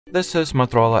This is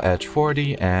Motorola Edge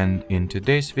 40, and in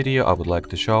today's video I would like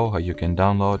to show how you can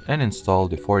download and install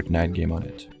the Fortnite game on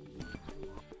it.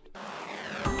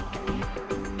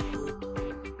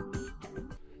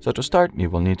 So to start, you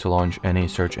will need to launch any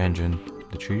search engine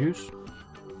that you use.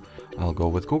 I'll go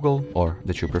with Google, or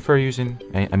that you prefer using,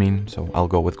 so I'll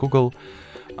go with Google.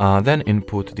 Then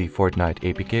input the Fortnite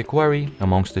APK query.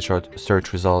 Amongst the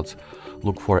search results,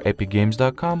 look for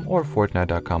epicgames.com or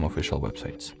fortnite.com official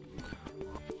websites.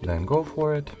 Then go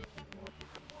for it.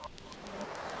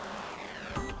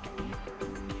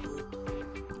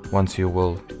 Once you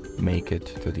will make it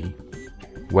to the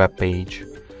web page,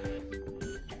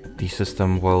 the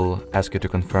system will ask you to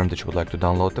confirm that you would like to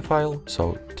download the file,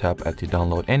 so tap at the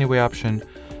download anyway option.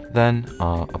 Then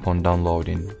upon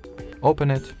downloading, open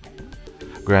it.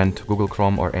 Grant Google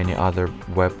Chrome or any other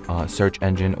web search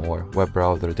engine or web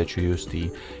browser that you use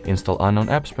the install unknown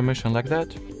apps permission like that.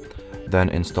 Then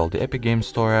install the Epic Games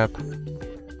Store app,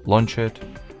 launch it,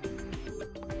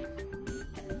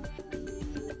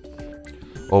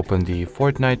 open the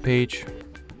Fortnite page,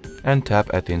 and tap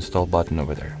at the install button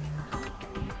over there.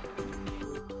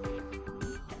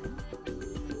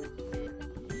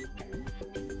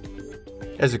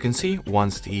 As you can see,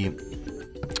 once the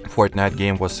Fortnite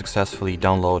game was successfully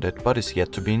downloaded but is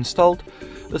yet to be installed,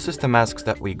 the system asks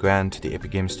that we grant the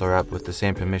Epic Games Store app with the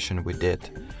same permission we did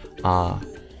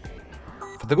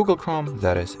for the Google Chrome,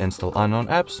 that is install unknown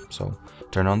apps. So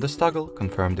turn on this toggle,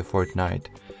 confirm the Fortnite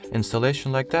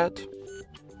installation like that,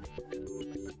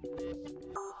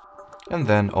 and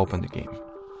then open the game.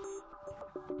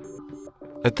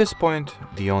 At this point,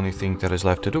 the only thing that is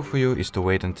left to do for you is to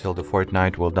wait until the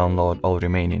Fortnite will download all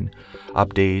remaining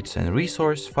updates and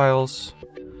resource files,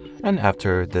 and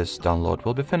after this download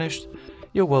will be finished,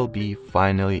 you will be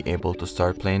finally able to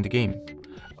start playing the game.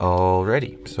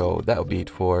 Alrighty, so that will be it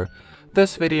for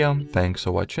this video. Thanks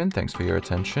for watching, thanks for your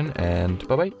attention, and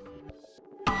bye bye.